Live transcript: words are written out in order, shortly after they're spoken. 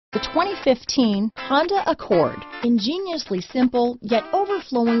The 2015 Honda Accord. Ingeniously simple, yet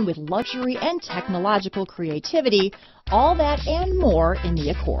overflowing with luxury and technological creativity, all that and more in the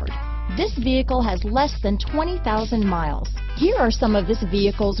Accord. This vehicle has less than 20,000 miles. Here are some of this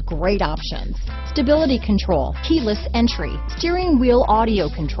vehicle's great options: stability control, keyless entry, steering wheel audio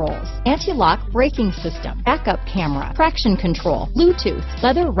controls, anti-lock braking system, backup camera, traction control, Bluetooth,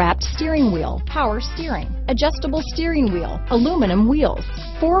 leather-wrapped steering wheel, power steering, adjustable steering wheel, aluminum wheels,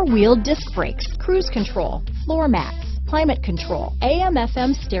 four-wheel disc brakes, cruise control, floor mats, climate control,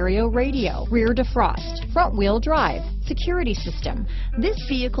 AM/FM stereo radio, rear defrost, front wheel drive, security system. This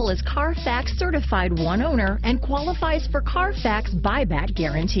vehicle is Carfax certified one owner and qualifies for Carfax buyback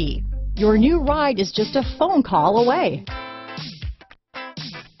guarantee. Your new ride is just a phone call away.